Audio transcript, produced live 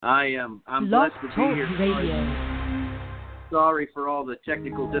I'm Blog blessed to be Talk here. Radio. Sorry for all the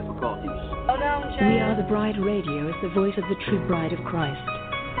technical difficulties. Hold on, Chad. We Are the Bride Radio is the voice of the true bride of Christ.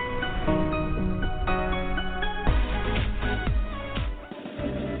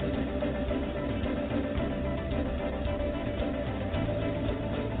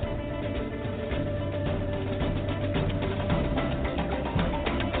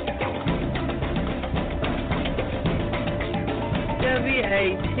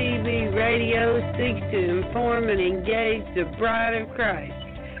 WATV Radio seeks to inform and engage the bride of Christ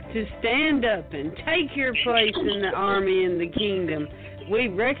to stand up and take your place in the army and the kingdom. We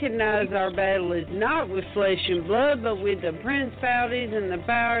recognize our battle is not with flesh and blood, but with the principalities and the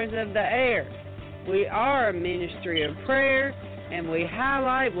powers of the air. We are a ministry of prayer, and we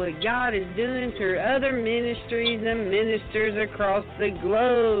highlight what God is doing through other ministries and ministers across the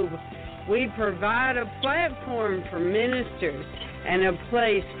globe. We provide a platform for ministers and a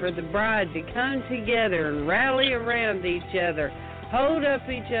place for the bride to come together and rally around each other, hold up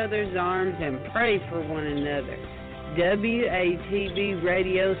each other's arms, and pray for one another. WATV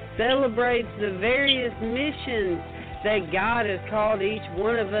Radio celebrates the various missions that God has called each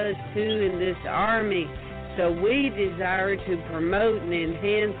one of us to in this army, so we desire to promote and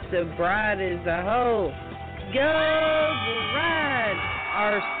enhance the bride as a whole. Go bride!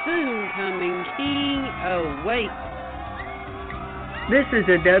 Our soon-coming King awaits. This is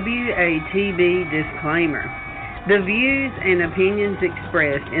a WATB disclaimer. The views and opinions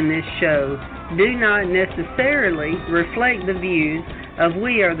expressed in this show do not necessarily reflect the views of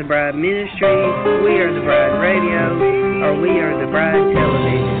We Are the Bride Ministries, We Are the Bride Radio, or We Are the Bride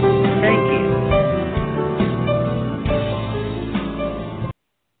Television. Thank you.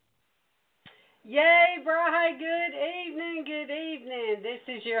 Yay, bride, good evening, good evening. This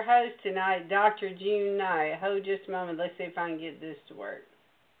is your host tonight, Dr. June Knight. Hold just a moment, let's see if I can get this to work.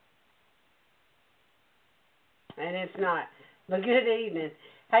 And it's not, but good evening.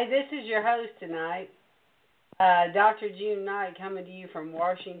 Hey, this is your host tonight, Dr. June Knight, coming to you from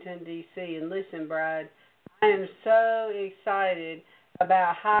Washington, D.C. And listen, bride, I am so excited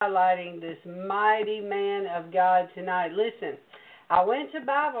about highlighting this mighty man of God tonight. Listen, I went to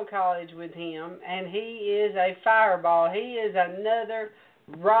Bible college with him, and he is a fireball. He is another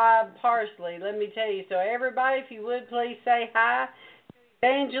Rob Parsley, let me tell you. So everybody, if you would, please say hi to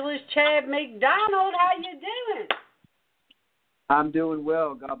Evangelist Chad MacDonald. How you doing? I'm doing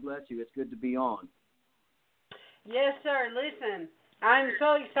well. God bless you. It's good to be on. Yes, sir. Listen, I'm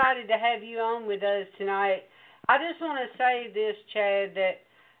so excited to have you on with us tonight. I just want to say this, Chad, that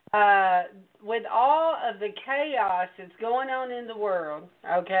with all of the chaos that's going on in the world,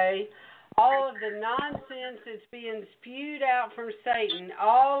 okay, all of the nonsense that's being spewed out from Satan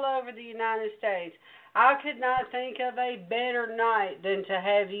all over the United States, I could not think of a better night than to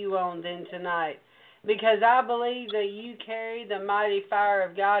have you on than tonight, because I believe that you carry the mighty fire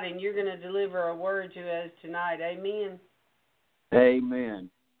of God and you're going to deliver a word to us tonight. Amen. Amen.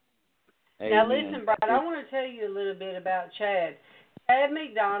 Now listen, Brad, I want to tell you a little bit about Chad. Chad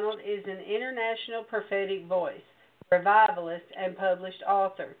MacDonald is an international prophetic voice, revivalist, and published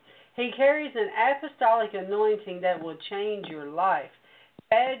author. He carries an apostolic anointing that will change your life.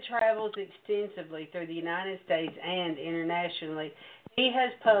 Chad travels extensively through the United States and internationally. He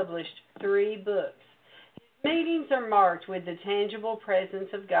has published 3 books. His meetings are marked with the tangible presence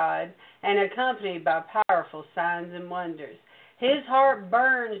of God and accompanied by powerful signs and wonders. His heart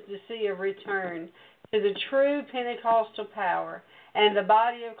burns to see a return to the true Pentecostal power and the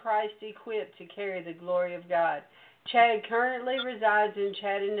body of Christ equipped to carry the glory of God. Chad currently resides in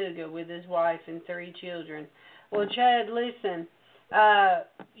Chattanooga with his wife and 3 children. Well, Chad, listen,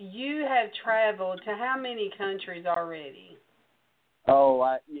 you have traveled to how many countries already? Oh,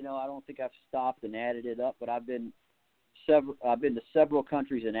 I don't think I've stopped and added it up, but I've been to several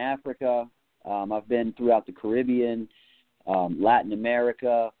countries in Africa. I've been throughout the Caribbean, Latin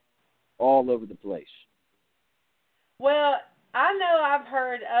America, all over the place. Well, I know I've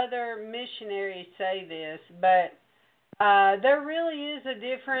heard other missionaries say this, but there really is a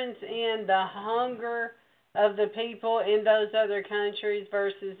difference in the hunger of the people in those other countries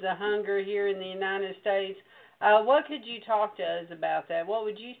versus the hunger here in the United States. What could you talk to us about that? What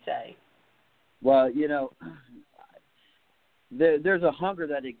would you say? Well, there's a hunger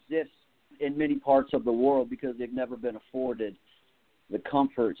that exists in many parts of the world because they've never been afforded the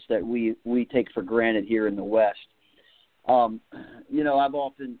comforts that we take for granted here in the West. I've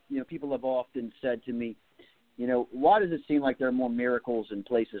often, people have often said to me, why does it seem like there are more miracles in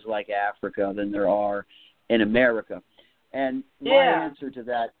places like Africa than there are in America? And my answer to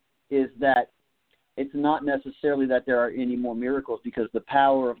that is that it's not necessarily that there are any more miracles, because the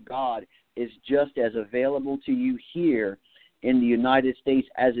power of God is just as available to you here in the United States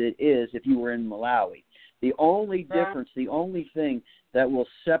as it is if you were in Malawi. The only difference, the only thing that will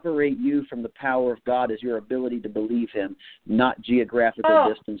separate you from the power of God is your ability to believe him, not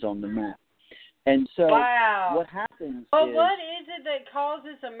geographical distance on the map. And so what happens what is it that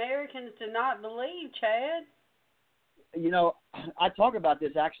causes Americans to not believe, Chad? You know, I talk about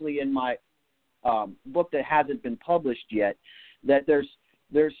this actually in my book that hasn't been published yet, that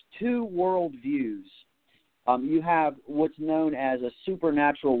there's two worldviews. You have what's known as a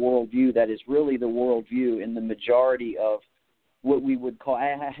supernatural worldview that is really the worldview in the majority of what we would call,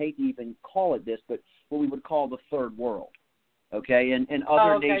 I hate to even call it this, but what we would call the third world, okay, and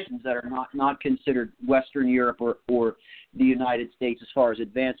other nations that are not considered Western Europe or the United States as far as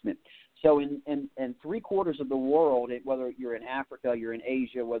advancement. So in 3/4 of the world, whether you're in Africa, you're in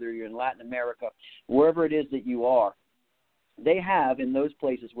Asia, whether you're in Latin America, wherever it is that you are, they have in those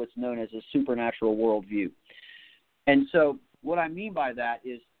places what's known as a supernatural worldview. And so what I mean by that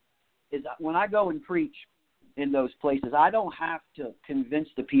is when I go and preach in those places, I don't have to convince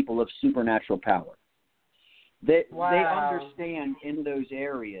the people of supernatural power. They understand in those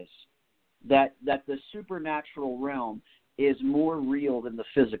areas that the supernatural realm is more real than the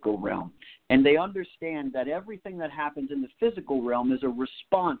physical realm. And they understand that everything that happens in the physical realm is a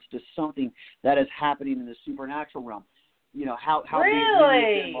response to something that is happening in the supernatural realm. You know, how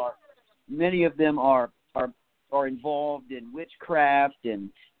really? many of them are involved in witchcraft and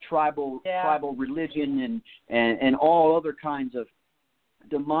tribal religion and all other kinds of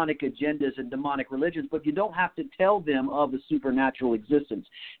demonic agendas and demonic religions, but you don't have to tell them of the supernatural existence.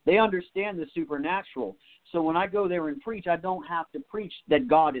 They understand the supernatural. So when I go there and preach, I don't have to preach that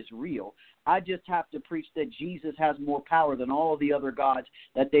God is real. I just have to preach that Jesus has more power than all of the other gods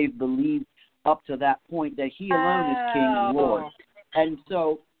that they've believed up to that point, that he alone is King and Lord. And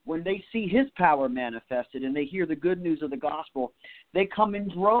so when they see his power manifested and they hear the good news of the gospel, they come in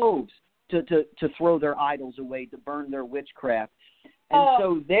droves to throw their idols away, to burn their witchcraft. And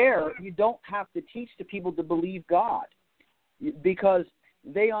so there, you don't have to teach the people to believe God, because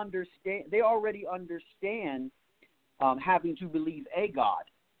they already understand having to believe a God,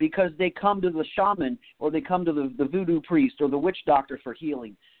 because they come to the shaman or they come to the voodoo priest or the witch doctor for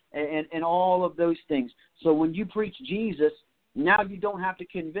healing and all of those things. So when you preach Jesus, now you don't have to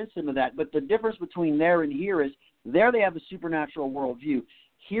convince them of that. But the difference between there and here is there they have a supernatural worldview.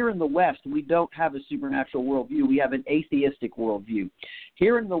 Here in the West, we don't have a supernatural worldview. We have an atheistic worldview.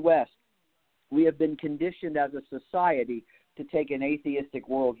 Here in the West, we have been conditioned as a society to take an atheistic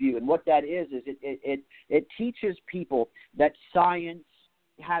worldview. And what that is it teaches people that science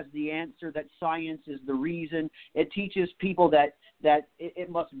has the answer, that science is the reason. It teaches people that it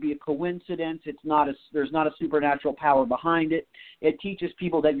must be a coincidence. There's not a supernatural power behind it. It teaches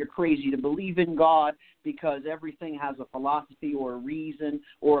people that you're crazy to believe in God because everything has a philosophy or a reason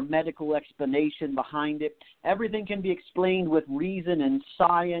or a medical explanation behind it. Everything can be explained with reason and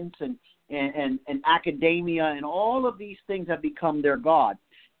science and academia, and all of these things have become their God.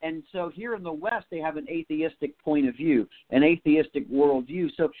 And so here in the West, they have an atheistic point of view, an atheistic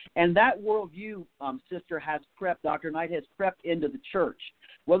worldview. So, and that worldview, sister, Dr. Knight, has crept into the church.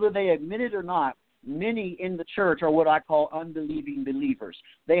 Whether they admit it or not, many in the church are what I call unbelieving believers.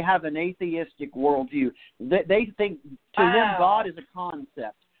 They have an atheistic worldview. They think to them God is a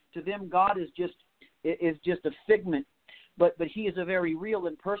concept. To them God is just a figment. But he is a very real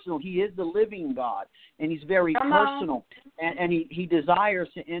and personal. He is the living God, and he's very personal, and he desires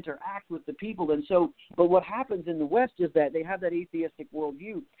to interact with the people. And so, but what happens in the West is that they have that atheistic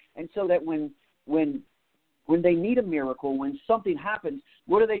worldview, and so that when they need a miracle, when something happens,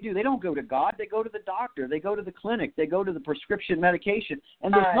 what do? They don't go to God. They go to the doctor. They go to the clinic. They go to the prescription medication.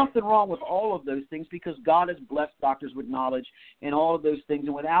 And there's nothing wrong with all of those things, because God has blessed doctors with knowledge and all of those things.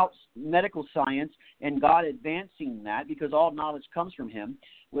 And without medical science and God advancing that, because all knowledge comes from him,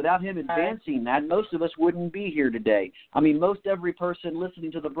 without him advancing that, most of us wouldn't be here today. I mean, most every person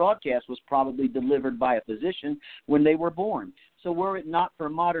listening to the broadcast was probably delivered by a physician when they were born. So were it not for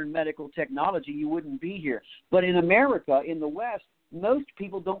modern medical technology, you wouldn't be here. But in America, in the West, most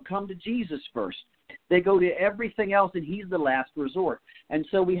people don't come to Jesus first. They go to everything else, and he's the last resort. And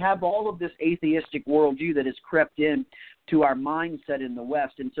so we have all of this atheistic worldview that has crept in to our mindset in the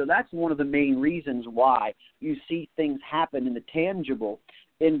West. And so that's one of the main reasons why you see things happen in the tangible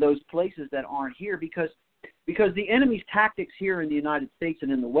in those places that aren't here, because the enemy's tactics here in the United States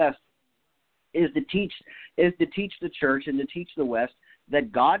and in the West is to teach the church and to teach the West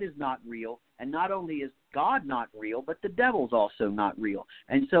that God is not real, and not only God not real, but the devil's also not real.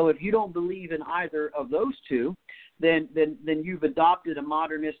 And so if you don't believe in either of those two, then you've adopted a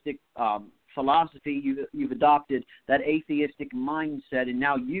modernistic philosophy. You've adopted that atheistic mindset, and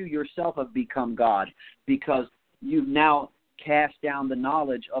now you yourself have become God because you've now cast down the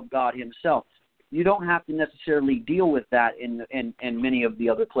knowledge of God himself. You don't have to necessarily deal with that in many of the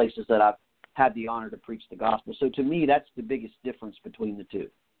other places that I've had the honor to preach the gospel. So to me, that's the biggest difference between the two.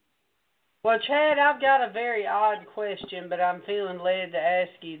 Well, Chad, I've got a very odd question, but I'm feeling led to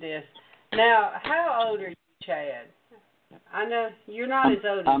ask you this. Now, how old are you, Chad? I know you're not as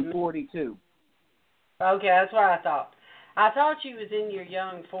old as me. I'm 42. Okay, that's what I thought. I thought you was in your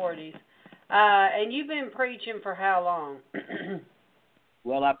young 40s. And you've been preaching for how long?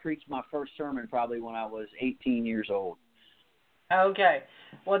 Well, I preached my first sermon probably when I was 18 years old. Okay.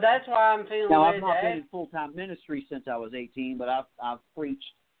 Well, that's why I'm feeling now, led I've not been in full-time ministry since I was 18, but I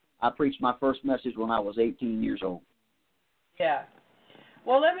preached my first message when I was 18 years old. Yeah.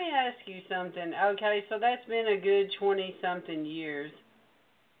 Well, let me ask you something. Okay, so that's been a good 20-something years.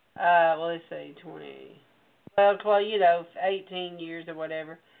 Let's say 20. Well, 18 years or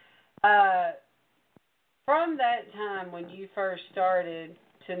whatever. From that time when you first started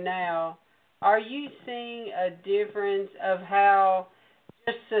to now, are you seeing a difference of how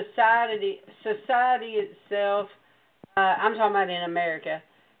just society itself, I'm talking about in America,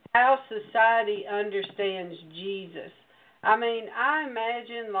 how society understands Jesus? I mean, I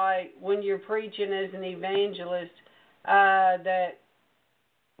imagine like when you're preaching as an evangelist, that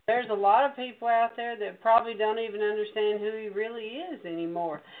there's a lot of people out there that probably don't even understand who he really is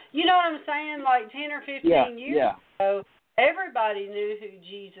anymore. You know what I'm saying? Like 10 or 15 years ago, everybody knew who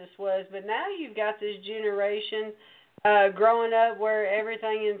Jesus was, but now you've got this generation growing up where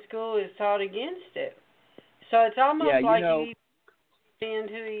everything in school is taught against it. So it's almost like you understand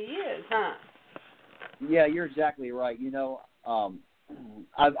who he is, huh? Yeah, you're exactly right.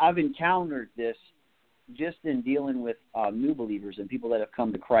 I've encountered this just in dealing with new believers and people that have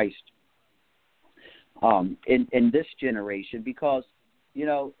come to Christ in this generation, because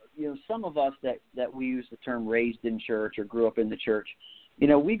some of us that we use the term raised in church or grew up in the church,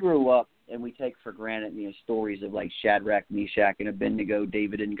 we grew up and we take for granted stories of like Shadrach, Meshach, and Abednego,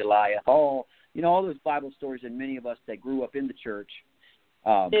 David and Goliath, all those Bible stories, and many of us that grew up in the church.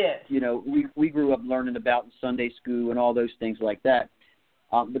 We grew up learning about in Sunday school and all those things like that.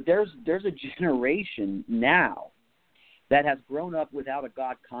 But there's a generation now that has grown up without a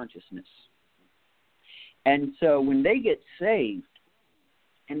God consciousness. And so when they get saved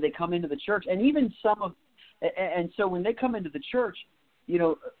and they come into the church, and even so when they come into the church,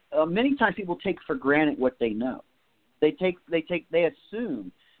 many times people take for granted what they know. They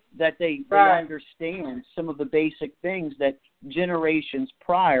assume that they understand some of the basic things that generations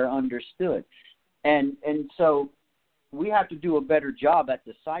prior understood. And so we have to do a better job at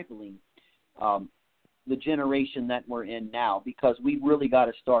discipling the generation that we're in now, because we've really got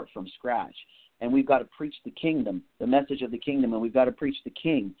to start from scratch. And we've got to preach the kingdom, the message of the kingdom, and we've got to preach the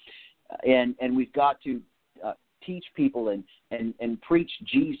king. And we've got to teach people and preach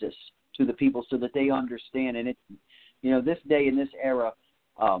Jesus to the people so that they understand. And this day in this era,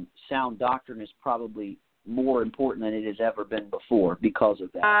 sound doctrine is probably more important than it has ever been before because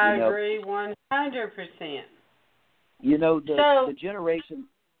of that. I agree 100%. The generation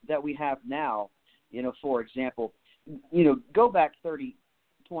that we have now, for example, go back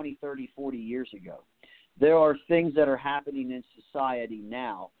 20, 30, 40 years ago. There are things that are happening in society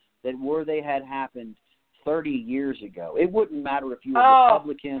now that they had happened 30 years ago. It wouldn't matter if you were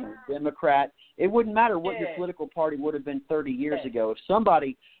Republican or Democrat. It wouldn't matter what your political party would have been 30 years ago. If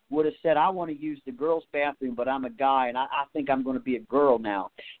somebody would have said, I want to use the girls' bathroom, but I'm a guy, and I think I'm going to be a girl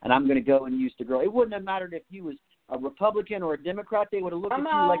now, and I'm going to go and use the girl. It wouldn't have mattered if you was a Republican or a Democrat. They would have looked at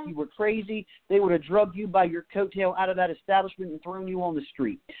you like you were crazy. They would have drugged you by your coattail out of that establishment and thrown you on the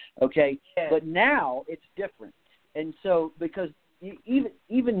street, okay? Yeah. But now it's different. And so because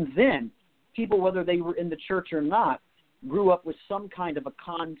even then, people, whether they were in the church or not, grew up with some kind of a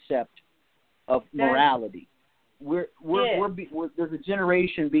concept of morality. There's a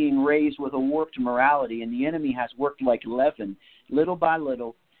generation being raised with a warped morality, and the enemy has worked like leaven, little by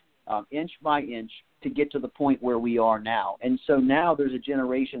little, inch by inch, to get to the point where we are now. And so now there's a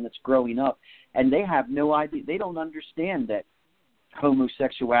generation that's growing up, and they have no idea. They don't understand that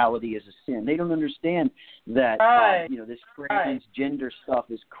homosexuality is a sin. They don't understand that this transgender stuff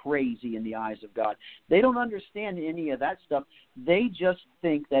is crazy in the eyes of God. They don't understand any of that stuff. They just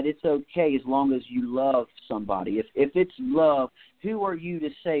think that it's okay as long as you love somebody. If it's love, who are you to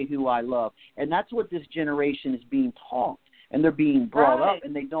say who I love? And that's what this generation is being taught. and they're being brought right. up,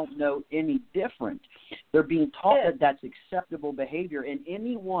 and they don't know any different. They're being taught yes. that that's acceptable behavior, and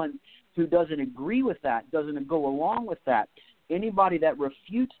anyone who doesn't agree with that, doesn't go along with that, anybody that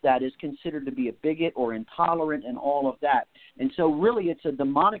refutes that is considered to be a bigot or intolerant and all of that. And so really it's a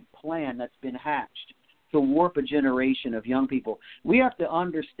demonic plan that's been hatched to warp a generation of young people. We have to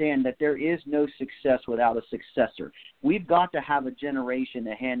understand that there is no success without a successor. We've got to have a generation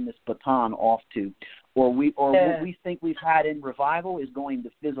to hand this baton off to, or what we think we've had in revival is going to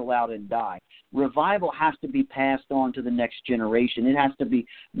fizzle out and die. Revival has to be passed on to the next generation. It has to be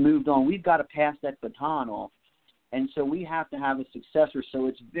moved on. We've got to pass that baton off. And so we have to have a successor. So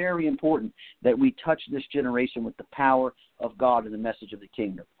it's very important that we touch this generation with the power of God and the message of the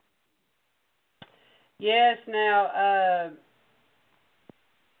kingdom. Yes. Now,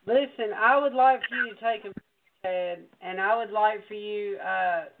 listen, I would like for you to take a Chad, and I would like for you,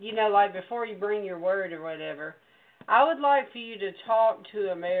 like before you bring your word or whatever, I would like for you to talk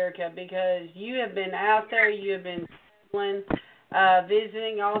to America, because you have been out there, you have been traveling,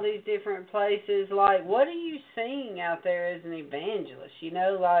 visiting all these different places. Like, what are you seeing out there as an evangelist?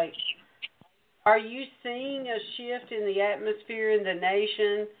 Are you seeing a shift in the atmosphere in the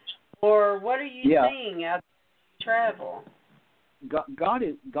nation, or what are you seeing out there as you travel? God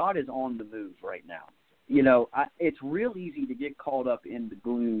is on the move right now. It's real easy to get caught up in the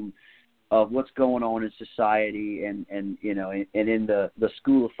gloom of what's going on in society and in the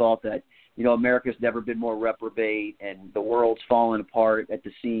school of thought that, America's never been more reprobate and the world's falling apart at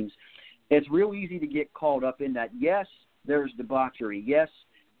the seams. It's real easy to get caught up in that. Yes, there's debauchery. Yes,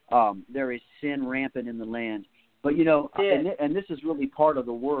 there is sin rampant in the land. But, and this is really part of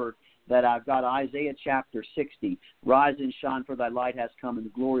the word that I've got, Isaiah chapter 60. Rise and shine, for thy light has come, and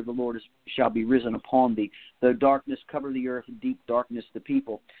the glory of the Lord shall be risen upon thee. Though darkness cover the earth, and deep darkness the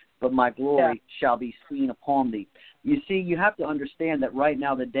people, but my glory shall be seen upon thee. You see, you have to understand that right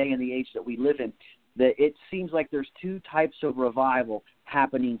now, the day and the age that we live in, that it seems like there's two types of revival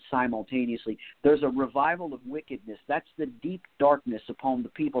happening simultaneously. There's a revival of wickedness. That's the deep darkness upon the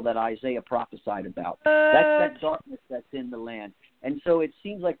people that Isaiah prophesied about. That's that darkness that's in the land. And so it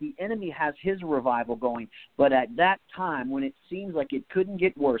seems like the enemy has his revival going, but at that time, when it seems like it couldn't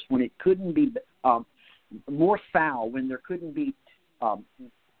get worse, when it couldn't be more foul, when there couldn't be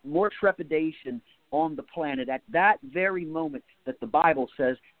more trepidation on the planet, at that very moment that the Bible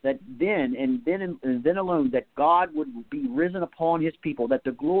says that then alone that God would be risen upon his people, that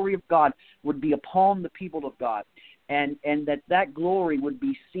the glory of God would be upon the people of God, and that glory would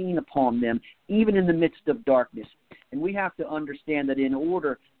be seen upon them even in the midst of darkness. And we have to understand that in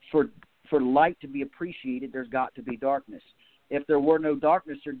order for light to be appreciated, there's got to be darkness. If there were no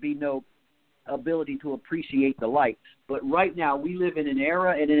darkness, there'd be no ability to appreciate the light. But right now, we live in an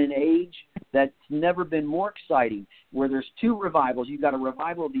era and in an age that's never been more exciting, where there's two revivals. You've got a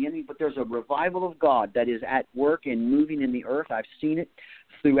revival of the enemy, but there's a revival of God that is at work and moving in the earth. I've seen it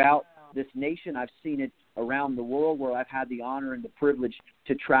throughout this nation. I've seen it around the world, where I've had the honor and the privilege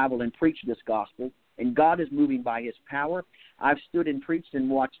to travel and preach this gospel. And God is moving by his power. I've stood and preached and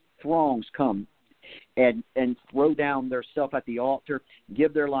watched throngs come and throw down their self at the altar,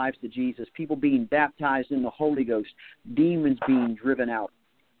 give their lives to Jesus, people being baptized in the Holy Ghost, demons being driven out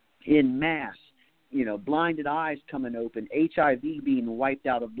in mass, blinded eyes coming open, HIV being wiped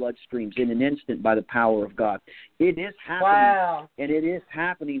out of bloodstreams in an instant by the power of God. It is happening, and it is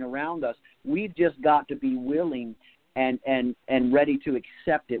happening around us. We've just got to be willing and ready to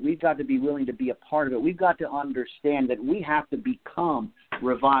accept it. We've got to be willing to be a part of it. We've got to understand that we have to become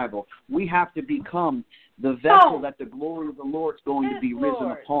revival. We have to become the vessel that the glory of the Lord is going to be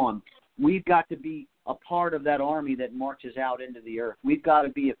risen upon. We've got to be a part of that army that marches out into the earth. We've got to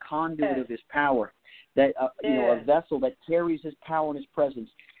be a conduit of his power, that a vessel that carries his power and his presence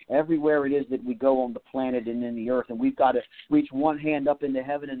everywhere it is that we go on the planet and in the earth. And we've got to reach one hand up into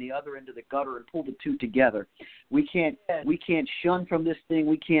heaven and the other into the gutter and pull the two together. We can't shun from this thing.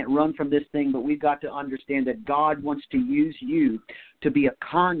 We can't run from this thing, but we've got to understand that God wants to use you to be a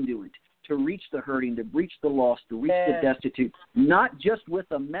conduit, to reach the hurting, to reach the lost, to reach the destitute, not just with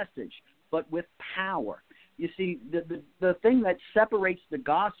a message, but with power. You see, the thing that separates the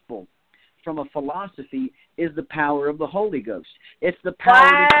gospel from a philosophy is the power of the Holy Ghost. It's the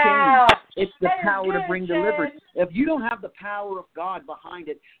power to change. It's the power to bring deliverance. If you don't have the power of God behind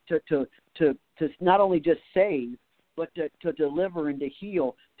it to not only just save, but to deliver and to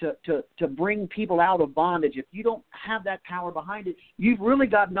heal, to bring people out of bondage, if you don't have that power behind it, you've really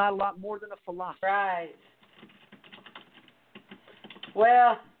got not a lot more than a philosophy. Right.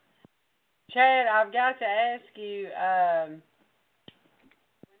 Well, Chad, I've got to ask you,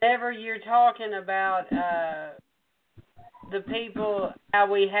 whenever you're talking about the people,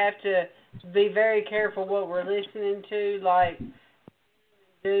 how we have to be very careful what we're listening to, like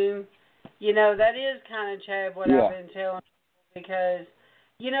doom. You know, that is kind of, Chad, what I've been telling people, because,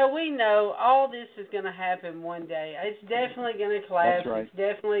 you know, we know all this is going to happen one day. It's definitely going to collapse. That's right. It's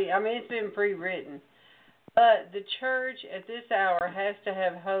definitely, I mean, it's been pre-written. But the church at this hour has to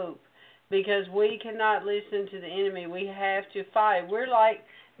have hope, because we cannot listen to the enemy. We have to fight. We're like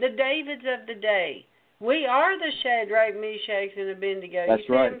the Davids of the day. We are the Shadrach, Meshach, and Abednego. That's you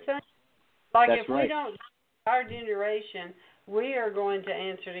see right. what I'm saying? Like, That's if right. we don't, our generation, we are going to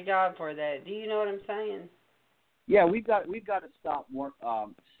answer to God for that. Do you know what I'm saying? Yeah, we've got to stop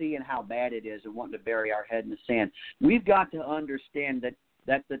seeing how bad it is and wanting to bury our head in the sand. We've got to understand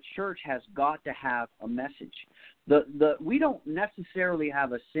that the church has got to have a message. We don't necessarily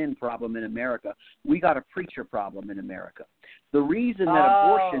have a sin problem in America. We got a preacher problem in America. The reason that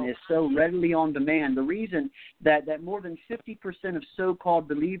abortion is so readily on demand, the reason that more than 50% of so-called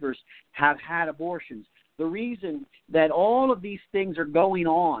believers have had abortions, the reason that all of these things are going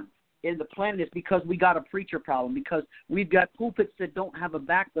on in the planet is because we got a preacher problem, because we've got pulpits that don't have a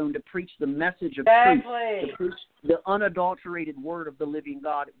backbone to preach the message of truth, to preach the unadulterated word of the living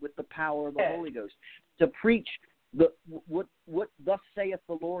God with the power of the Holy Ghost, to preach what thus saith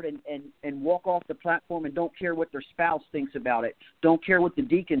the Lord, and walk off the platform and don't care what their spouse thinks about it, don't care what the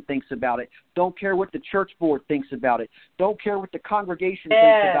deacon thinks about it, don't care what the church board thinks about it, don't care what the congregation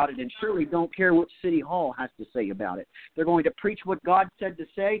thinks about it, and surely don't care what City Hall has to say about it. They're going to preach what God said to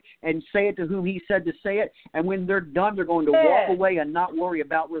say and say it to whom he said to say it, and when they're done, they're going to walk away and not worry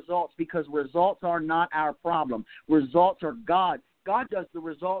about results, because results are not our problem. Results are God. God does the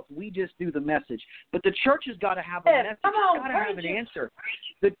results. We just do the message. But the church has got to have a message. It's got to have an answer.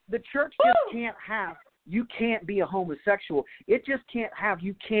 The church just can't have, you can't be a homosexual. It just can't have,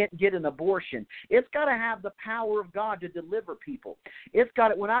 you can't get an abortion. It's got to have the power of God to deliver people. It's got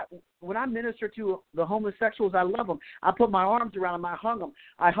to, when I minister to the homosexuals, I love them. I put my arms around them. I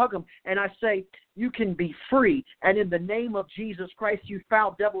hug them, and I say, you can be free. And in the name of Jesus Christ, you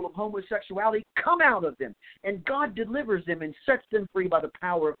foul devil of homosexuality, come out of them. And God delivers them and sets them free by the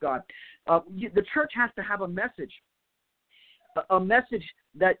power of God. The church has to have a message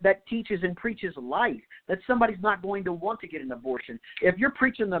that teaches and preaches life, that somebody's not going to want to get an abortion. If you're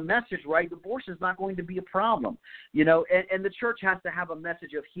preaching the message right, abortion is not going to be a problem, you know, and the church has to have a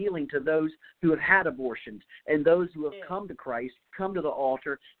message of healing to those who have had abortions and those who have come to Christ, come to the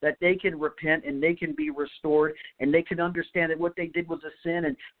altar, that they can repent and they can be restored and they can understand that what they did was a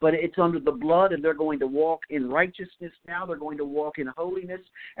sin, but it's under the blood, and they're going to walk in righteousness now, they're going to walk in holiness,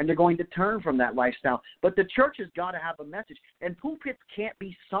 and they're going to turn from that lifestyle. But the church has got to have a message, and pulpits can't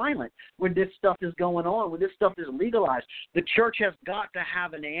be silent when this stuff is going on, when this stuff is legalized. The church has got to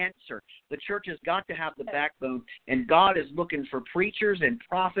have an answer. The church has got to have the backbone, and God is looking for preachers and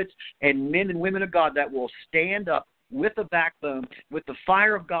prophets and men and women of God that will stand up with a backbone, with the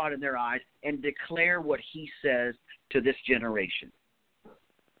fire of God in their eyes, and declare what he says to this generation.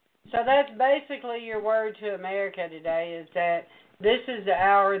 So that's basically your word to America today, is that this is the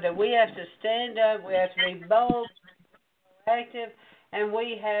hour that we have to stand up, we have to be bold, proactive, and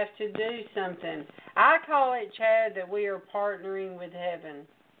we have to do something. I call it, Chad, that we are partnering with heaven,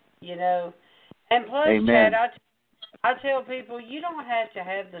 you know. And plus, Amen. Chad, I tell people, you don't have to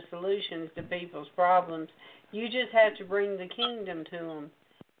have the solutions to people's problems. You just have to bring the kingdom to them.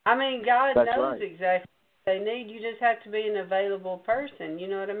 I mean, God knows exactly what they need. You just have to be an available person. You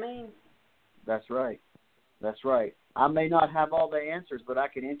know what I mean? That's right. That's right. I may not have all the answers, but I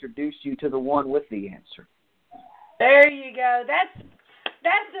can introduce you to the one with the answer. There you go. That's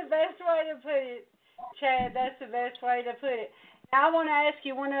the best way to put it, Chad. That's the best way to put it. Now, I want to ask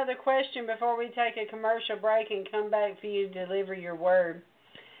you one other question before we take a commercial break and come back for you to deliver your word.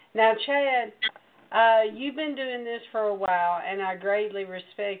 Now, Chad, you've been doing this for a while, and I greatly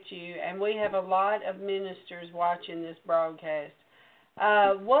respect you, and we have a lot of ministers watching this broadcast.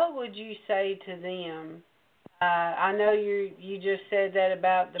 What would you say to them? I know you just said that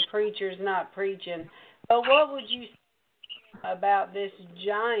about the preachers not preaching, but what would you say about this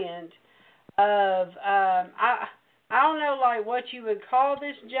giant of, I don't know, like what you would call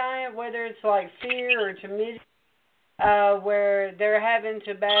this giant, whether it's like fear or timidity, where they're having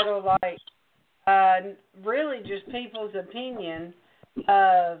to battle like really just people's opinion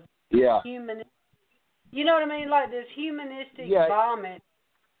of human. You know what I mean? Like this humanistic vomit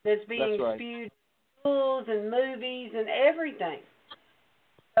that's being spewed in schools and movies and everything.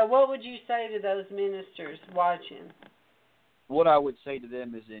 So what would you say to those ministers watching? What I would say to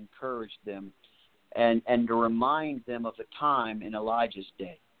them is encourage them and to remind them of the time in Elijah's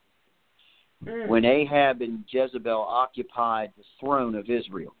day. when Ahab and Jezebel occupied the throne of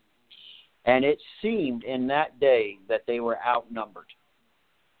Israel. And it seemed in that day that they were outnumbered.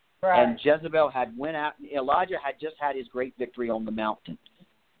 Right. And Jezebel had went out. Elijah had just had his great victory on the mountain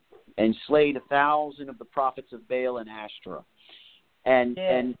and slayed 1,000 of the prophets of Baal and Ashtoreth. And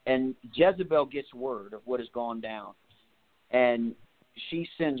Jezebel gets word of what has gone down. And she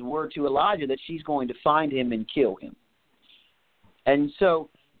sends word to Elijah that she's going to find him and kill him. And so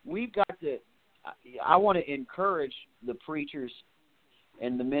we've got to, I want to encourage the preachers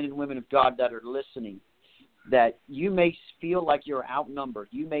and the men and women of God that are listening, that you may feel like you're outnumbered.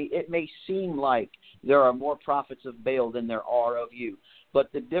 It may seem like there are more prophets of Baal than there are of you.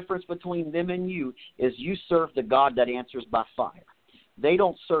 But the difference between them and you is you serve the God that answers by fire. They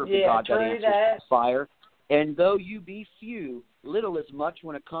don't serve the God that answers by fire. And though you be few, little is much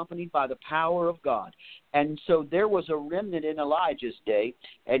when accompanied by the power of God. And so there was a remnant in Elijah's day,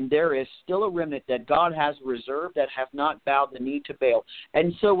 and there is still a remnant that God has reserved that have not bowed the knee to Baal.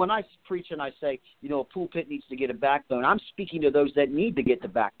 And so when I preach and I say, a pulpit needs to get a backbone, I'm speaking to those that need to get the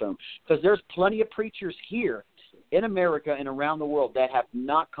backbone, because there's plenty of preachers here in America and around the world that have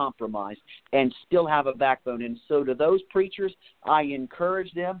not compromised and still have a backbone. And so to those preachers, I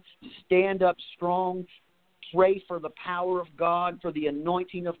encourage them, stand up strong, pray for the power of God, for the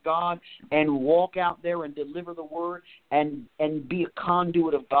anointing of God, and walk out there and deliver the word and be a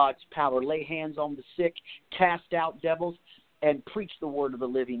conduit of God's power. Lay hands on the sick, cast out devils, and preach the word of the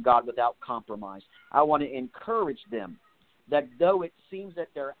living God without compromise. I want to encourage them that though it seems that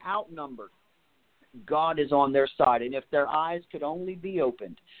they're outnumbered, God is on their side. And if their eyes could only be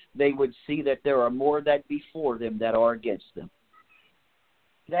opened, they would see that there are more that be for them that are against them.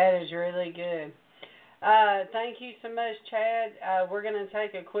 That is really good. Thank you so much, Chad. We're going to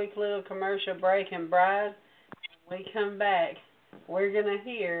take a quick little commercial break, and Bride, when we come back, we're going to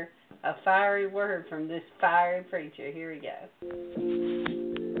hear a fiery word from this fiery preacher. Here we go.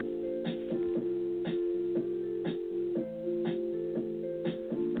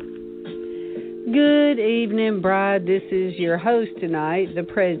 Good evening, Bride. This is your host tonight, the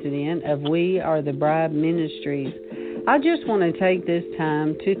president of We Are the Bride Ministries. I just want to take this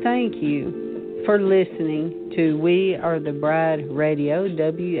time to thank you for listening to We Are the Bride Radio,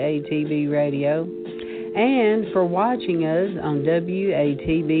 WATB Radio, and for watching us on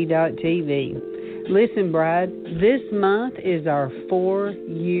WATB.TV. Listen, Bride, this month is our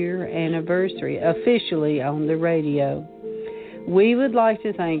 4-year anniversary officially on the radio. We would like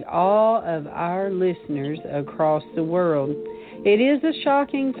to thank all of our listeners across the world. It is a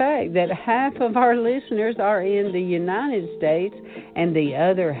shocking fact that half of our listeners are in the United States and the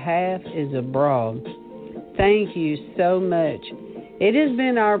other half is abroad. Thank you so much. It has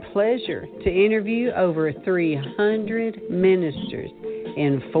been our pleasure to interview over 300 ministers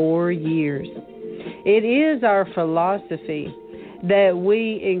in 4 years. It is our philosophy that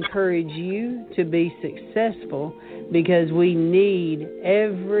we encourage you to be successful, because we need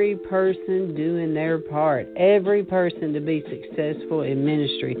every person doing their part, every person to be successful in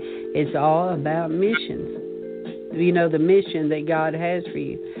ministry. It's all about missions, the mission that God has for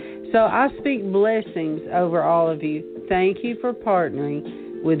you. So I speak blessings over all of you. Thank you for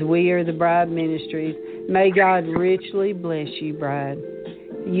partnering with We Are the Bride Ministries. May God richly bless you, Bride.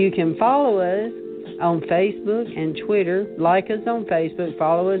 You can follow us on Facebook and Twitter. Like us on Facebook,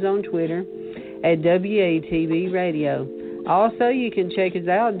 follow us on Twitter at WATB Radio. Also, you can check us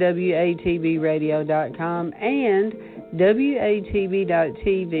out, WATBradio.com and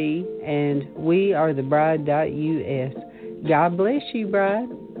WATB.TV and wearethebride.us. God bless you, Bride.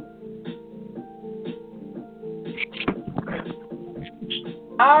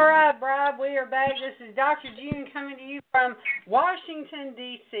 All right, Bride, we are back. This is Dr. June coming to you from Washington,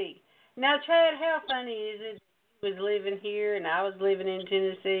 D.C. Now, Chad, how funny is it? Was living here and I was living in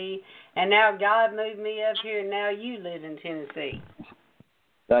Tennessee, and now God moved me up here and now you live in Tennessee.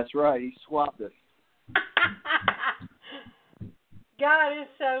 That's right. He swapped us. God is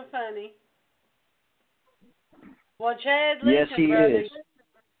so funny. Well, Chad, listen, yes, he brother, is.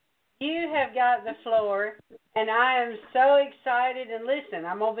 You have got the floor, and I am so excited. And listen,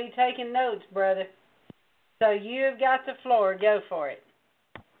 I'm going to be taking notes, brother. So you have got the floor. Go for it.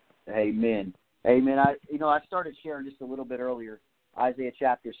 Amen. Amen. I started sharing just a little bit earlier, Isaiah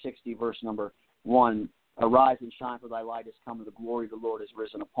chapter 60, verse number 1. Arise and shine, for thy light is come, and the glory of the Lord is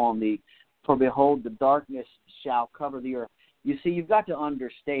risen upon thee. For behold, the darkness shall cover the earth. You see, you've got to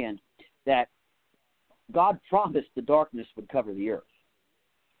understand that God promised the darkness would cover the earth.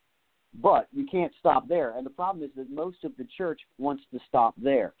 But you can't stop there. And the problem is that most of the church wants to stop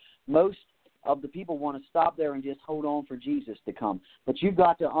there. Most of the people want to stop there and just hold on for Jesus to come. But you've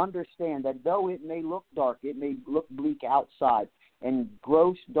got to understand that though it may look dark, it may look bleak outside, and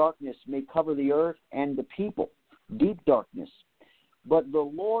gross darkness may cover the earth and the people, deep darkness. But the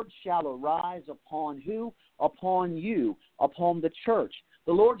Lord shall arise upon who? Upon you, upon the church.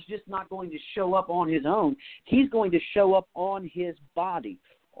 The Lord's just not going to show up on his own. He's going to show up on his body,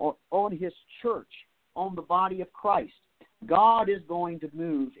 on his church, on the body of Christ. God is going to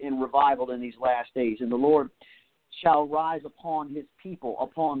move in revival in these last days, and the Lord shall rise upon his people,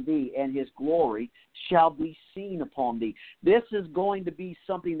 upon thee, and his glory shall be seen upon thee. This is going to be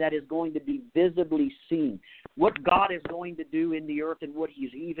something that is going to be visibly seen. What God is going to do in the earth and what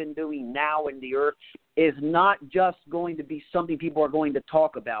he's even doing now in the earth is not just going to be something people are going to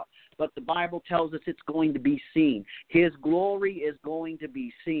talk about, but the Bible tells us it's going to be seen. His glory is going to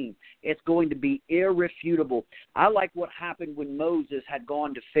be seen. It's going to be irrefutable. I like what happened when Moses had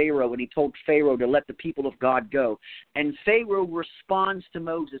gone to Pharaoh and he told Pharaoh to let the people of God go. And Pharaoh responds to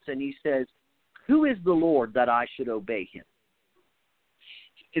Moses and he says, "Who is the Lord that I should obey him?"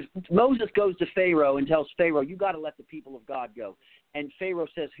 If Moses goes to Pharaoh and tells Pharaoh, "You got to let the people of God go." And Pharaoh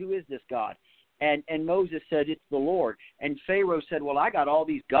says, "Who is this God?" And Moses said, "It's the Lord." And Pharaoh said, "Well, I got all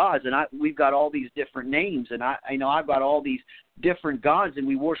these gods, and we've got all these different names, and I've got all these different gods, and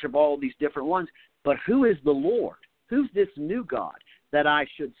we worship all these different ones. But who is the Lord? Who's this new God that I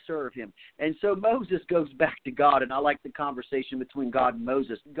should serve him?" And so Moses goes back to God, and I like the conversation between God and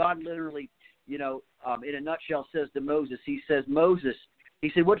Moses. God literally, in a nutshell, says to Moses, he says, "Moses,"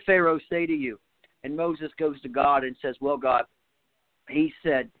 he said, "what Pharaoh say to you?" And Moses goes to God and says, "Well, God," he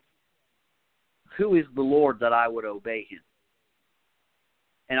said, "Who is the Lord that I would obey him?"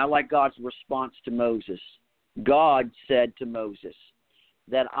 And I like God's response to Moses. God said to Moses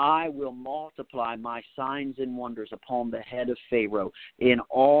that I will multiply my signs and wonders upon the head of Pharaoh. In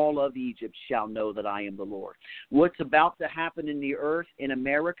all of Egypt shall know that I am the Lord. What's about to happen in the earth, in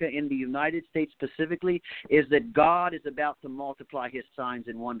America, in the United States specifically, is that God is about to multiply his signs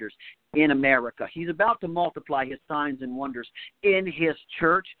and wonders in America. He's about to multiply his signs and wonders in his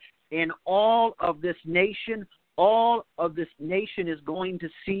church. In all of this nation, all of this nation is going to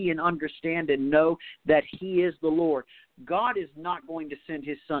see and understand and know that he is the Lord. God is not going to send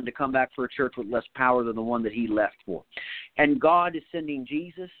his son to come back for a church with less power than the one that he left for. And God is sending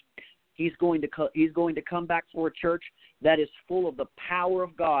Jesus. He's going to come back for a church that is full of the power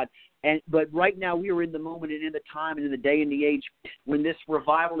of God. But right now we are in the moment and in the time and in the day and the age when this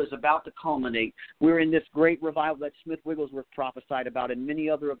revival is about to culminate. We're in this great revival that Smith Wigglesworth prophesied about, and many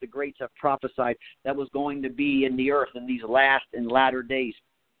other of the greats have prophesied that was going to be in the earth in these last and latter days.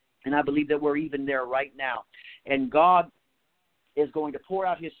 And I believe that we're even there right now. And God is going to pour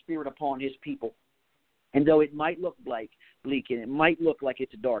out his Spirit upon his people. And though it might look bleak and it might look like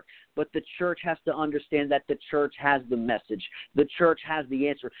it's dark, but the church has to understand that the church has the message. The church has the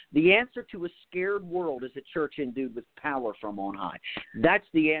answer. The answer to a scared world is a church endued with power from on high. That's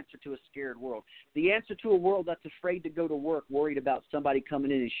the answer to a scared world. The answer to a world that's afraid to go to work, worried about somebody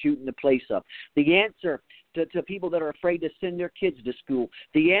coming in and shooting the place up. The answer to people that are afraid to send their kids to school.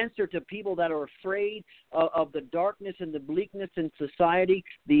 The answer to people that are afraid of the darkness and the bleakness in society.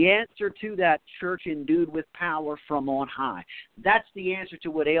 The answer to that, church endued with power from on high. That's the answer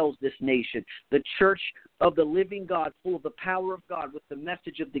to what ails this nation. The church of the living God, full of the power of God, with the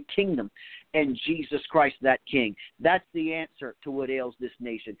message of the kingdom and Jesus Christ, that King. That's the answer to what ails this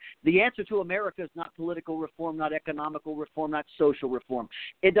nation. The answer to America is not political reform, not economical reform, not social reform.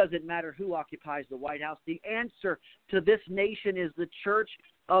 It doesn't matter who occupies the White House. The answer to this nation is the church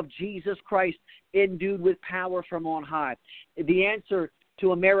of Jesus Christ, endued with power from on high. The answer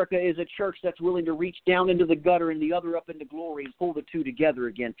to America is a church that's willing to reach down into the gutter and the other up into glory and pull the two together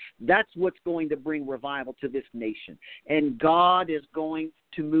again. That's what's going to bring revival to this nation. And God is going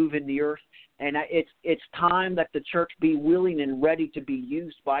to move in the earth, and it's time that the church be willing and ready to be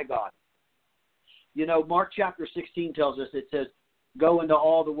used by God. Mark chapter 16 tells us, it says, "Go into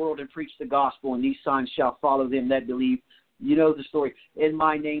all the world and preach the gospel, and these signs shall follow them that believe." You know the story. "In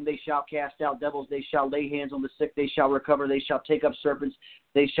my name they shall cast out devils. They shall lay hands on the sick. They shall recover. They shall take up serpents.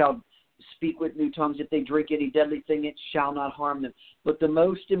 They shall speak with new tongues. If they drink any deadly thing, it shall not harm them." But the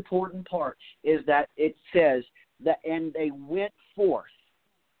most important part is that it says that, and they went forth.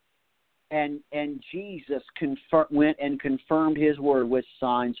 And Jesus went and confirmed his word with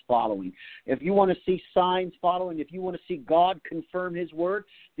signs following. If you want to see signs following, if you want to see God confirm his word,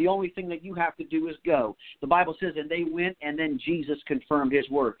 the only thing that you have to do is go. The Bible says, and they went, and then Jesus confirmed his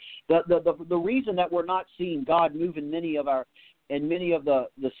word. The reason that we're not seeing God move in many of our in many of the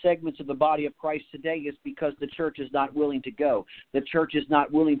segments of the body of Christ today is because the church is not willing to go. The church is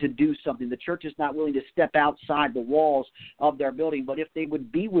not willing to do something. The church is not willing to step outside the walls of their building. But if they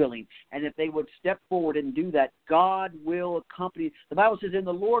would be willing and if they would step forward and do that, God will accompany. The Bible says, and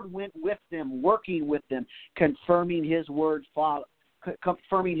the Lord went with them, working with them, confirming His word,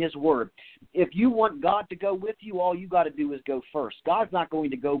 confirming His word. If you want God to go with you, all you got to do is go first. God's not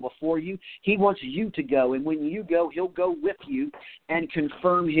going to go before you. He wants you to go, and when you go, He'll go with you and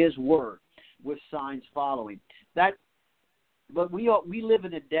confirm His word with signs following. But we live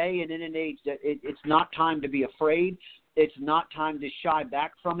in a day and in an age that it's not time to be afraid. It's not time to shy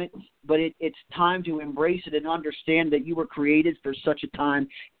back from it, but it's time to embrace it and understand that you were created for such a time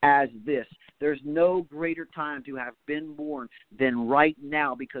as this. There's no greater time to have been born than right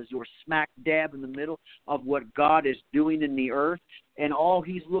now, because you're smack dab in the middle of what God is doing in the earth. And all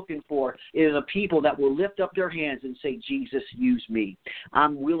He's looking for is a people that will lift up their hands and say, Jesus, use me.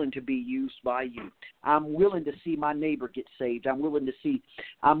 I'm willing to be used by you. I'm willing to see my neighbor get saved. I'm willing to see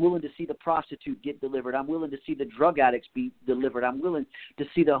the prostitute get delivered. I'm willing to see the drug addicts be delivered. I'm willing to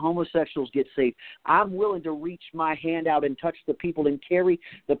see the homosexuals get saved. I'm willing to reach my hand out and touch the people and carry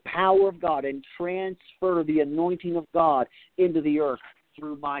the power of God and transfer the anointing of God into the earth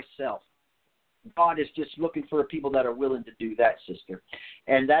through myself. God is just looking for people that are willing to do that, sister.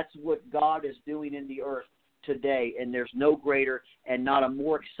 And that's what God is doing in the earth today. And there's no greater and not a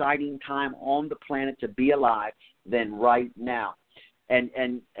more exciting time on the planet to be alive than right now. And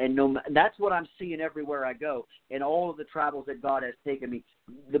that's what I'm seeing everywhere I go in all of the travels that God has taken me.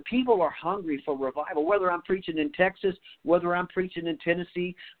 The people are hungry for revival, whether I'm preaching in Texas, whether I'm preaching in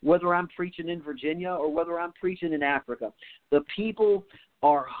Tennessee, whether I'm preaching in Virginia, or whether I'm preaching in Africa. The people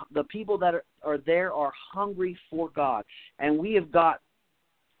that are there are hungry for God. And we have got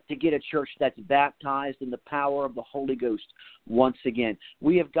to get a church that's baptized in the power of the Holy Ghost once again.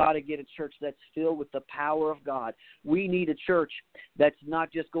 We have got to get a church that's filled with the power of God. We need a church that's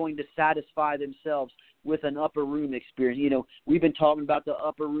not just going to satisfy themselves with an upper room experience. You know, we've been talking about the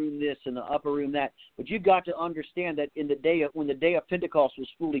upper room this and the upper room that, but you've got to understand that when the day of Pentecost was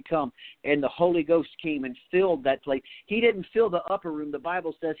fully come and the Holy Ghost came and filled that place, He didn't fill the upper room. The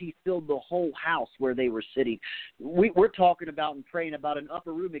Bible says He filled the whole house where they were sitting. We're talking about and praying about an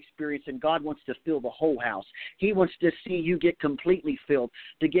upper room experience, and God wants to fill the whole house. He wants to see you get completely filled,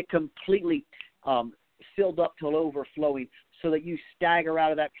 to get completely filled up till overflowing, so that you stagger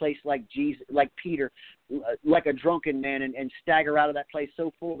out of that place like Jesus, like Peter, like a drunken man, and stagger out of that place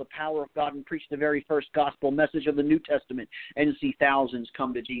so full of the power of God and preach the very first gospel message of the New Testament and see thousands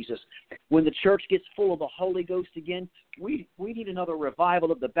come to Jesus. When the church gets full of the Holy Ghost again, we need another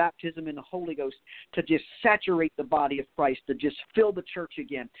revival of the baptism in the Holy Ghost to just saturate the body of Christ, to just fill the church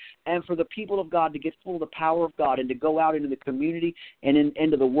again, and for the people of God to get full of the power of God and to go out into the community and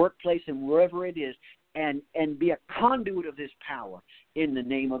into the workplace and wherever it is, and be a conduit of His power in the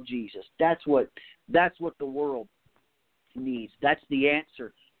name of Jesus. That's what the world needs. That's the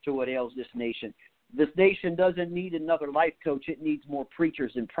answer to what ails this nation. This nation doesn't need another life coach. It needs more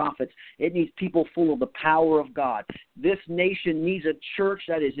preachers and prophets. It needs people full of the power of God. This nation needs a church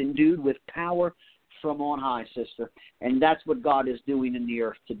that is endued with power from on high, sister. And that's what God is doing in the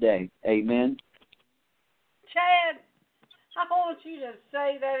earth today. Amen. Chad, I want you to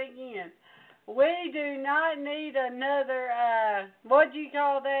say that again. We do not need another, what do you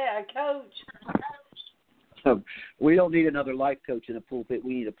call that, a coach? We don't need another life coach in a pulpit.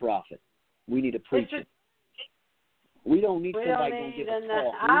 We need a prophet. We need a preacher. We don't need somebody going to give a talk.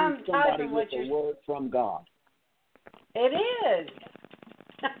 We need somebody with a word from God. It is.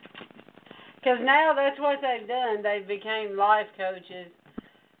 Because now that's what they've done. They became life coaches,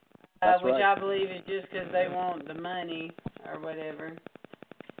 which right. I believe is just because they want the money or whatever.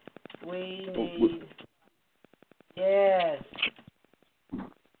 We need, yes.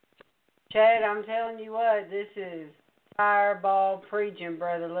 Chad, I'm telling you what, this is fireball preaching,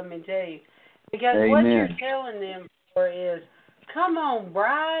 brother, let me tell you. Because Amen. What you're telling them for is, come on,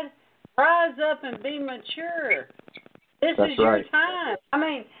 bride, rise up and be mature. This That's is your right. time. I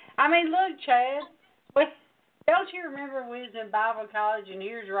mean, look, Chad, don't you remember we was in Bible college and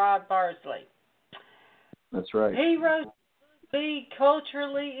here's Rod Parsley? That's right. He wrote, be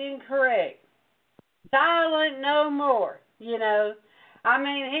culturally incorrect. Silent no more, you know. I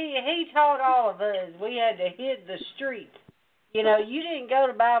mean, he taught all of us we had to hit the streets. You know, you didn't go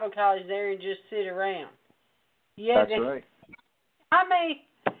to Bible college there and just sit around. That's right. I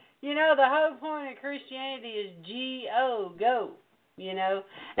mean, you know, the whole point of Christianity is go, you know.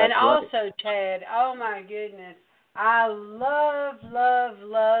 That's and also, right. Chad, oh my goodness, I loved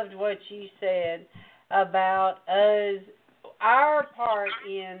what you said about us. our part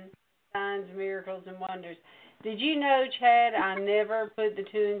in signs, miracles, and wonders. Did you know, Chad, I never put the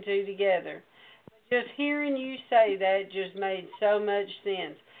two and two together. Just hearing you say that just made so much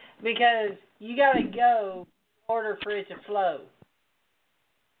sense, because you got to go in order for it to flow.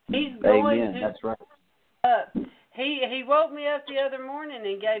 He's going Amen. to That's right. up. He woke me up the other morning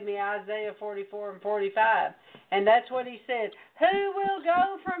and gave me Isaiah 44 and 45, and that's what he said. Who will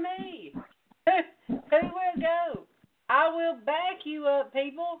go for me? Who will go? I will back you up,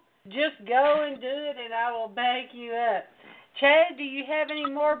 people. Just go and do it, and I will back you up. Chad, do you have any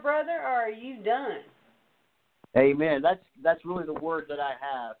more, brother, or are you done? Amen. That's really the word that I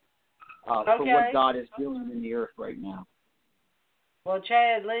have for what God is doing in the earth right now. Well,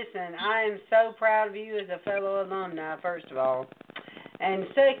 Chad, listen, I am so proud of you as a fellow alumni, first of all. And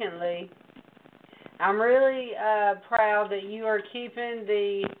secondly, I'm really proud that you are keeping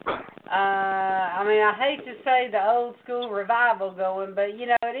the, I hate to say the old school revival going, but, it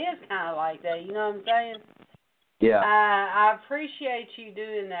is kind of like that. You know what I'm saying? Yeah. I appreciate you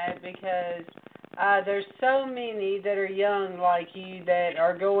doing that, because there's so many that are young like you that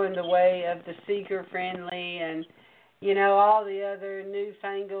are going the way of the seeker-friendly and, all the other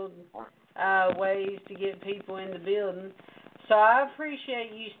newfangled ways to get people in the building. So I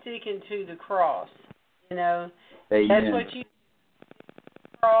appreciate you sticking to the cross. Amen. That's what you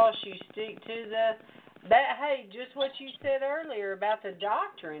cross. You stick to hey, just what you said earlier about the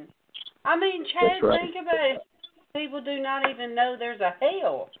doctrine. I mean, Chad, right. Think about it. People do not even know there's a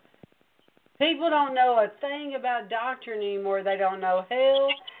hell. People don't know a thing about doctrine anymore. They don't know hell.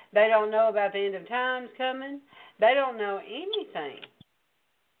 They don't know about the end of times coming. They don't know anything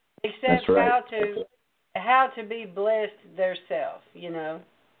except how to be blessed theirself,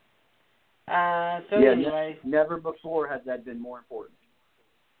 Anyways. Never before has that been more important.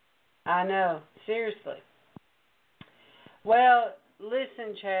 I know. Seriously. Well,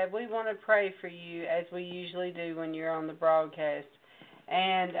 listen, Chad, we want to pray for you as we usually do when you're on the broadcast.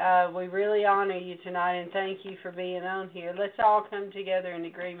 And we really honor you tonight and thank you for being on here. Let's all come together in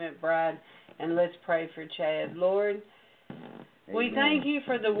agreement, Bride, and let's pray for Chad. Lord, we thank you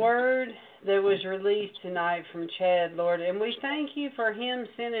for the word that was released tonight from Chad, Lord, and we thank you for him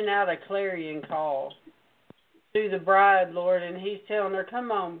sending out a clarion call to the bride, Lord, and he's telling her, come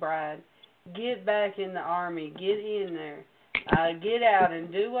on, bride, get back in the army, get in there, get out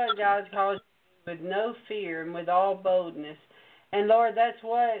and do what God's called you with no fear and with all boldness. And, Lord, that's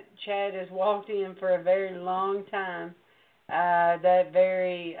what Chad has walked in for a very long time, that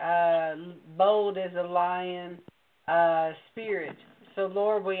very bold as a lion spirit. So,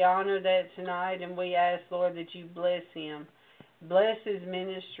 Lord, we honor that tonight, and we ask, Lord, that you bless him. Bless his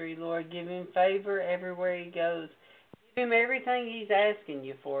ministry, Lord. Give him favor everywhere he goes. Give him everything he's asking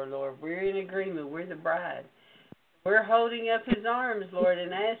you for, Lord. We're in agreement. We're the bride. We're holding up his arms, Lord,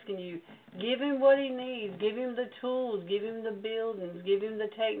 and asking you, give him what he needs. Give him the tools. Give him the buildings. Give him the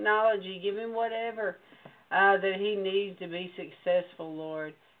technology. Give him whatever that he needs to be successful,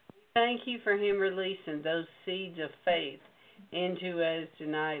 Lord. Thank you for him releasing those seeds of faith into us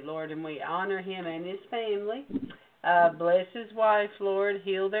tonight, Lord, and we honor him and his family. Bless his wife, Lord.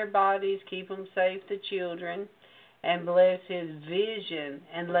 Heal their bodies. Keep them safe, the children. And bless his vision,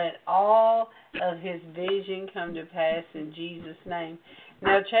 and let all of his vision come to pass in Jesus' name.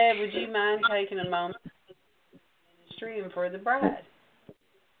 Now, Chad, would you mind taking a moment for the ministry and for the bride?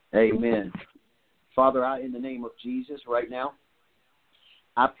 Amen. Father, in the name of Jesus right now,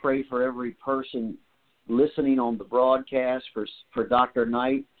 I pray for every person listening on the broadcast, for Dr.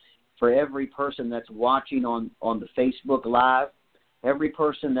 Knight, for every person that's watching on the Facebook Live, every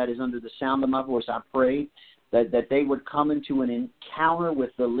person that is under the sound of my voice. I pray that they would come into an encounter with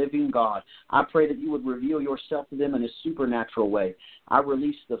the living God. I pray that you would reveal yourself to them in a supernatural way. I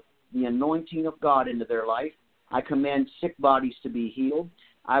release the anointing of God into their life. I command sick bodies to be healed.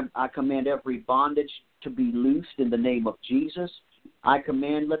 I command every bondage to be loosed in the name of Jesus. I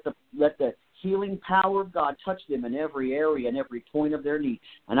command let the healing power of God touch them in every area and every point of their need.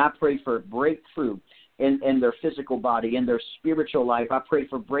 And I pray for breakthrough in their physical body, in their spiritual life. I pray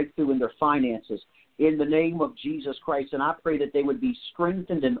for breakthrough in their finances, in the name of Jesus Christ. And I pray that they would be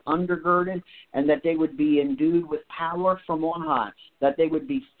strengthened and undergirded, and that they would be endued with power from on high, that they would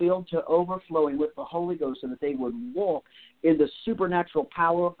be filled to overflowing with the Holy Ghost, and that they would walk in the supernatural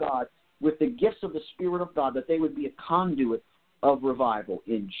power of God with the gifts of the Spirit of God, that they would be a conduit of revival.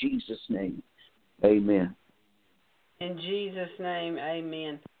 In Jesus' name, amen. In Jesus' name,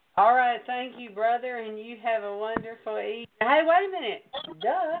 amen. All right, thank you, brother, and you have a wonderful evening. Hey, wait a minute.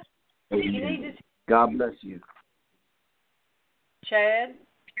 Duh. Amen. You need to... God bless you. Chad?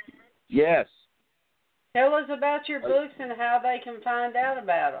 Yes. Tell us about your books and how they can find out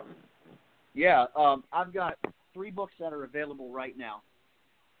about them. Yeah, I've got 3 books that are available right now.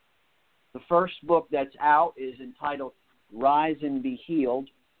 The first book that's out is entitled Rise and Be Healed.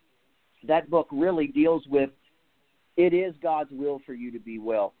 That book really deals with, it is God's will for you to be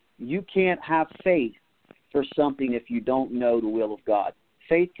well. You can't have faith for something if you don't know the will of God.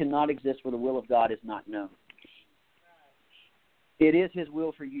 Faith cannot exist where the will of God is not known. It is His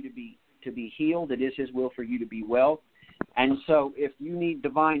will for you to be healed. It is His will for you to be well. And so if you need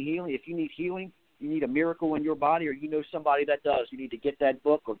divine healing, if you need healing, you need a miracle in your body, or you know somebody that does, you need to get that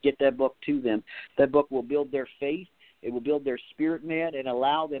book or get that book to them. That book will build their faith. It will build their spirit man and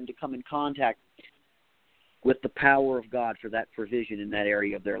allow them to come in contact with the power of God for that provision in that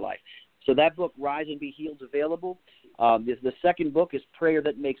area of their life. So that book, Rise and Be Healed, is available. The second book is Prayer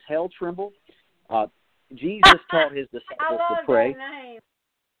That Makes Hell Tremble. Jesus taught His disciples to pray. That name.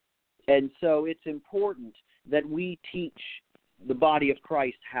 And so it's important that we teach the body of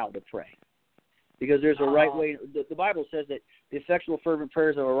Christ how to pray. Because there's a right way. The Bible says that the effectual fervent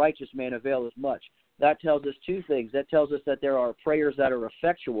prayers of a righteous man avail as much. That tells us 2 things. That tells us that there are prayers that are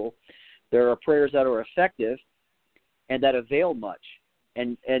effectual, there are prayers that are effective, and that avail much.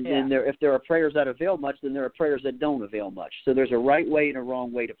 And if there are prayers that avail much, then there are prayers that don't avail much. So there's a right way and a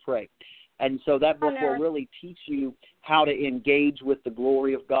wrong way to pray. And so that book will really teach you how to engage with the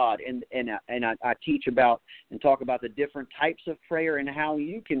glory of God. And I teach about and talk about the different types of prayer and how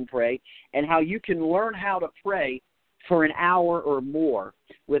you can pray and how you can learn how to pray for an hour or more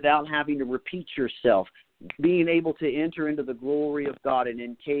without having to repeat yourself, being able to enter into the glory of God and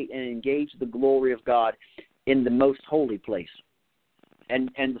engage the glory of God in the most holy place.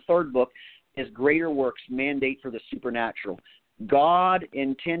 And the third book is Greater Works, Mandate for the Supernatural. God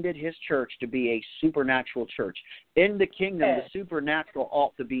intended His church to be a supernatural church. In the kingdom, the supernatural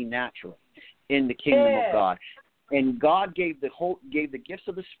ought to be natural in the kingdom of God. And God gave the gifts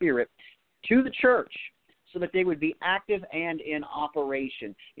of the Spirit to the church so that they would be active and in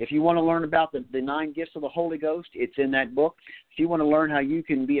operation. If you want to learn about the 9 gifts of the Holy Ghost, it's in that book. If you want to learn how you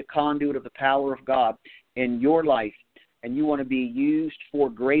can be a conduit of the power of God in your life and you want to be used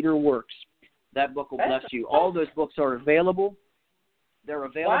for greater works, that book will bless you. All those books are available. They're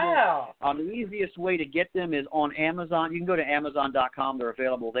available. Wow. The easiest way to get them is on Amazon. You can go to Amazon.com. They're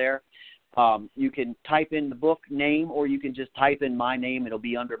available there. You can type in the book name, or you can just type in my name. It'll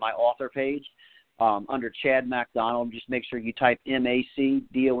be under my author page, under Chad MacDonald. Just make sure you type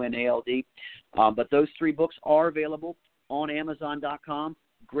MacDonald. But those 3 books are available on Amazon.com.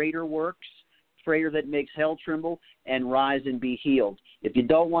 Greater Works, Prayer That Makes Hell Tremble, and Rise and Be Healed. If you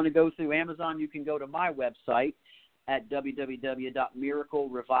don't want to go through Amazon, you can go to my website at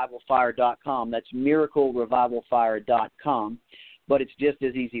www.miraclerevivalfire.com. That's miraclerevivalfire.com. But it's just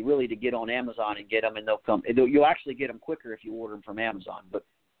as easy, really, to get on Amazon and get them, and they'll come. You'll actually get them quicker if you order them from Amazon. But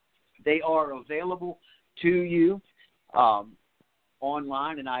they are available to you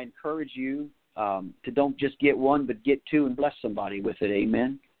online, and I encourage you to don't just get one, but get 2 and bless somebody with it.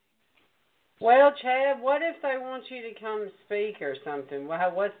 Amen. Well, Chad, what if they want you to come speak or something?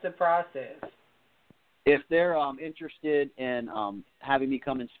 What's the process? If they're interested in having me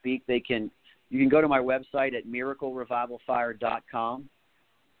come and speak, you can go to my website at miraclerevivalfire.com.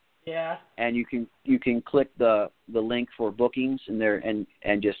 Yeah. And you can click the link for bookings and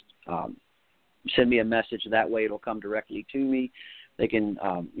just send me a message. That way it'll come directly to me. They can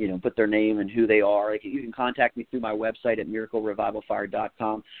put their name and who they are. You can contact me through my website at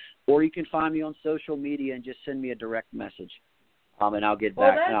miraclerevivalfire.com, or you can find me on social media and just send me a direct message. And I'll get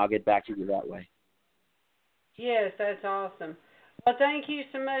back to you that way. Yes, that's awesome. Well, thank you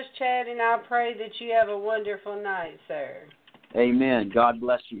so much, Chad, and I pray that you have a wonderful night, sir. Amen. God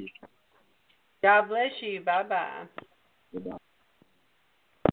bless you. God bless you. Bye-bye. Goodbye.